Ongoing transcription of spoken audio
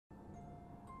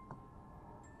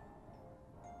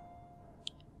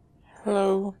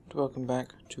Hello, and welcome back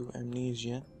to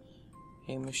Amnesia,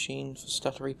 a machine for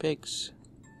stuttery pigs.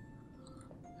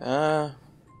 So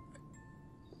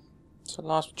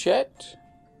last we checked,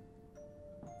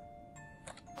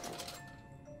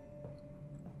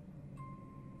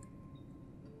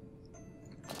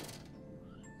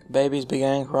 the babies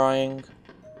began crying.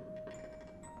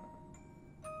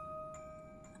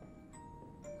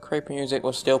 Creepy music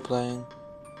was still playing.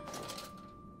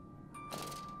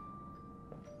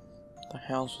 The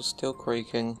house was still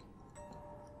creaking.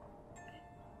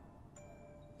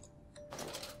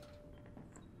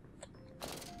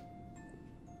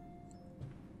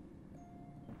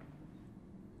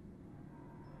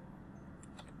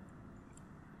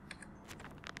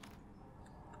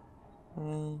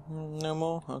 No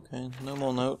more? Okay, no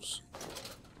more notes.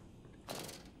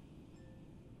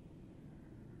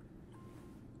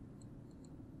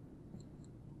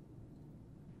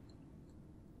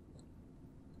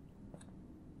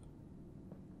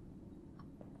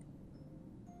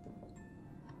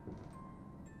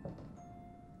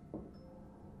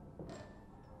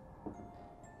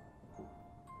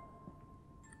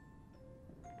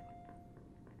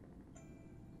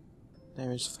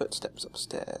 There is footsteps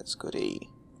upstairs, goody.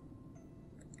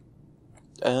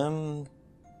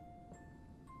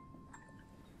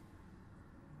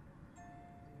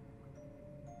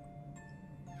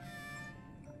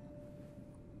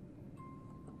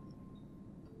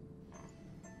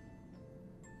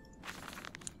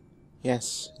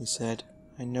 Yes, he said,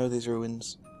 I know these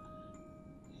ruins.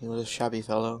 He was a shabby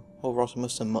fellow, or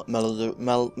Rotimus and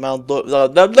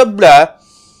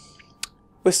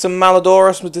with some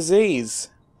malodorous disease.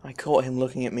 I caught him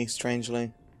looking at me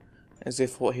strangely, as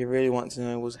if what he really wanted to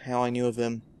know was how I knew of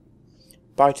him.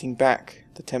 Biting back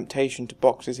the temptation to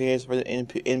box his ears for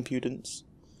impudence,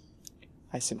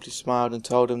 I simply smiled and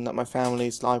told him that my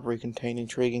family's library contained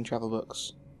intriguing travel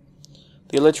books.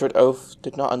 The illiterate oaf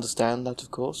did not understand that,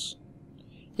 of course.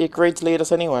 He agreed to lead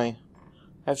us anyway.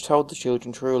 I have told the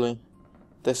children truly,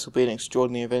 this will be an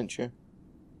extraordinary adventure.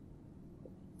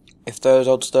 If those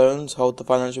old stones hold the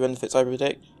financial benefits I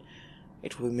predict,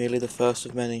 it will be merely the first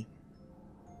of many.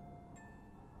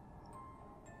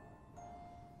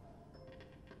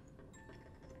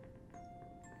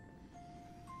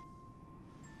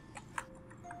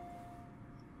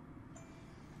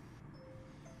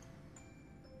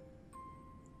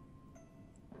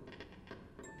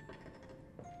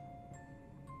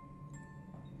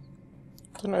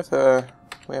 I don't know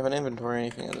if we have an inventory or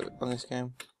anything on this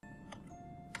game.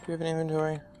 Do we have an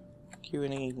inventory? Q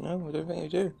and E? No, I don't think we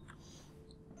do.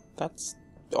 That's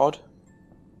odd.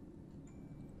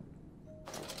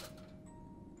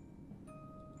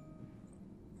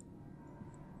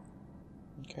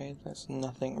 Okay, that's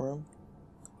nothing room.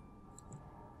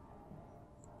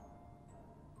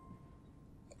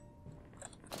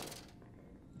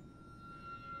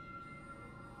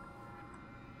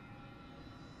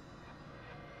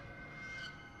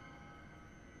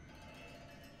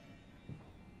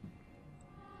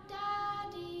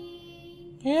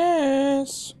 Daddy.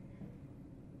 Yes.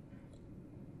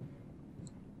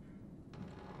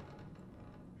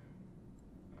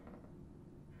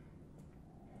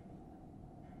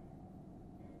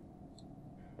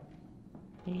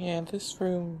 Yeah, this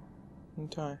room,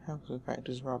 entire house, in fact,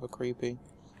 is rather creepy.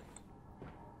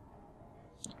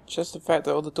 Just the fact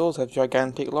that all the doors have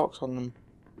gigantic locks on them.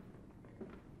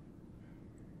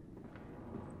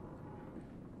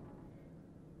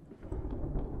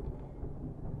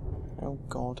 Oh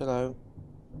God, hello.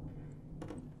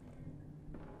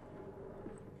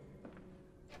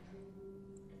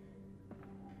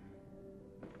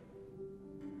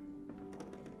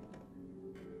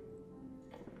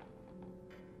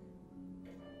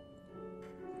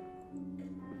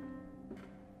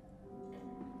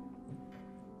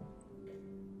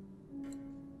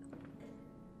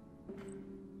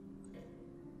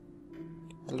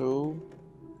 Hello?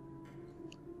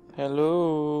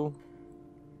 Hello?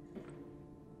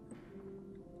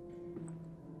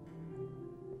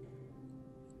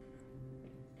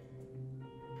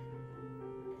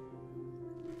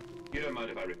 You don't mind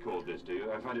if I record this, do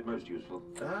you? I find it most useful.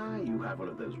 Ah, you have one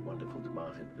of those wonderful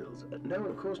Martin pills. No,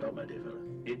 of course not, my dear fellow.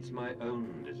 It's my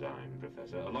own design,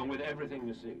 Professor, along with everything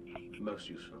you see. Most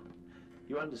useful.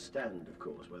 You understand, of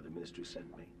course, why the ministry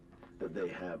sent me. That they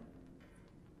have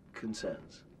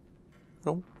concerns.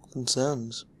 Oh,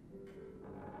 concerns.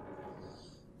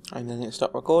 And then it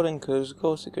stopped recording because, of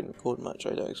course, it couldn't record much,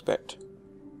 I don't expect.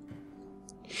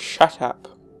 Shut up.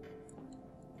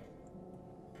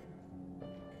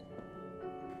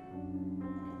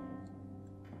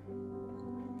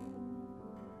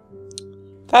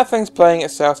 That thing's playing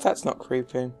itself, that's not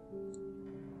creepy.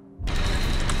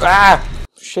 Ah!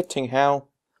 Shitting hell.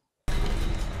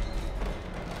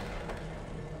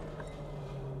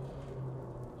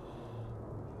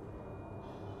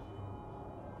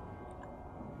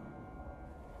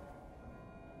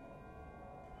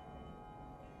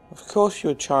 Of course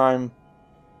you would chime.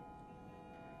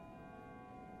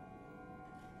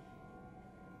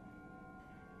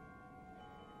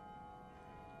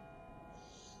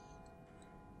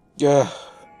 Yeah.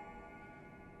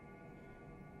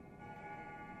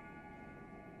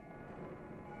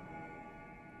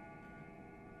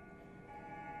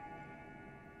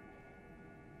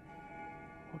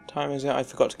 What time is it? I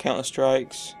forgot to count the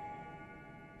strikes.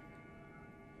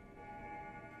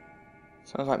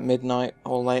 Sounds like midnight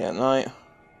or late at night.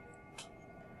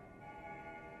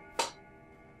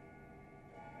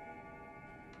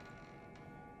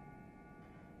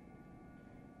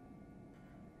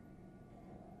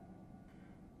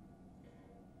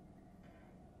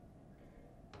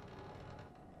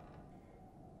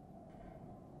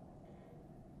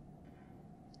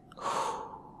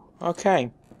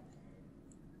 Okay.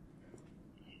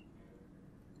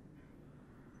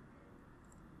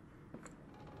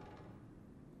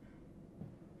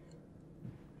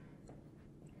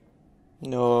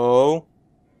 No.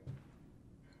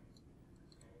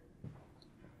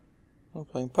 We're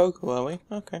playing poker, are we?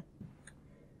 Okay.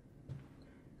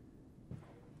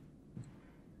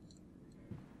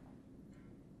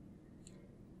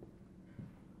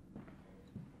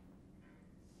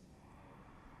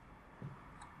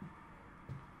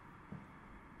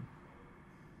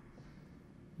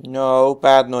 No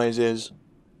bad noises.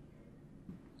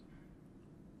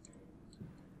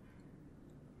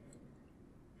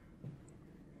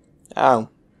 Oh.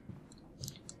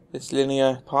 This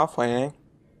linear pathway, eh?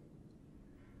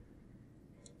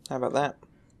 How about that?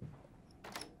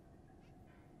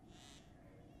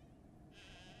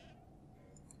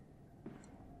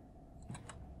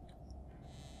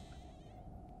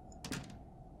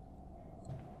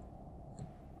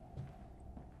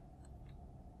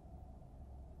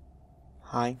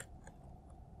 Hi.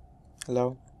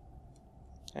 Hello?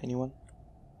 Anyone?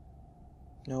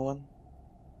 No one?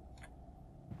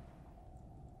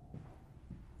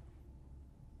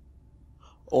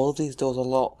 All of these doors are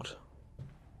locked.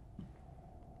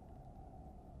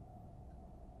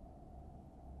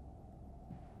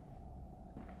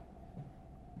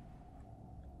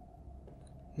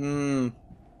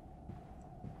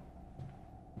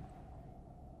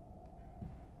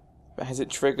 But has it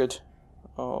triggered?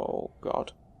 Oh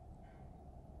god.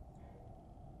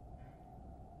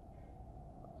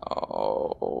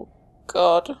 Oh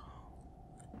god.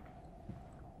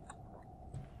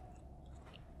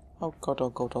 Oh god, oh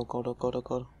god, oh god, oh god, oh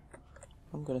god.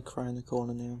 I'm gonna cry in the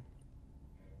corner now.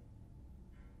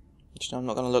 Actually, I'm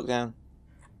not gonna look down.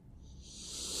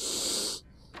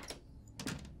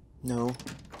 No.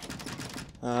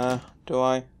 Do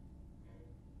I? Is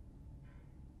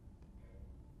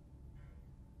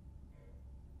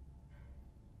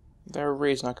there a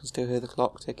reason I can still hear the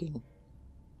clock ticking?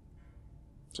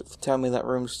 To tell me that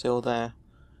room's still there.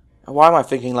 Why am I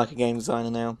thinking like a game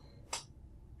designer now?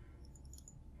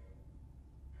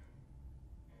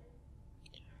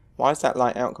 Why is that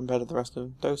light out compared to the rest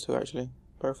of those two actually?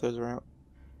 Both of those are out.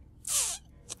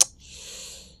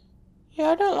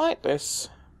 Yeah, I don't like this.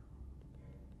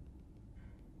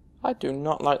 I do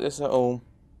not like this at all.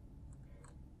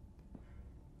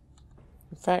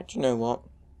 In fact, you know what?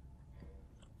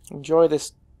 Enjoy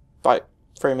this, like,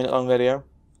 3-minute long video.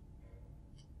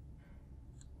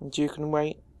 And you can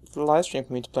wait for the live stream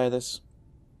for me to play this.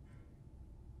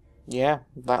 Yeah,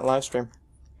 that live stream.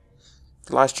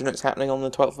 The live stream that's happening on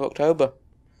the 12th of October.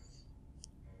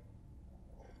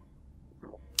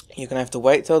 You're gonna have to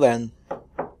wait till then.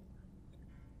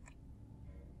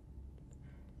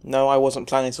 No, I wasn't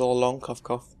planning this all along, cough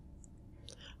cough.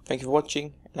 Thank you for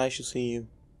watching, and I shall see you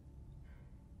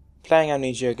playing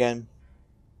Amnesia again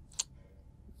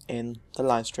in the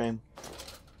live stream.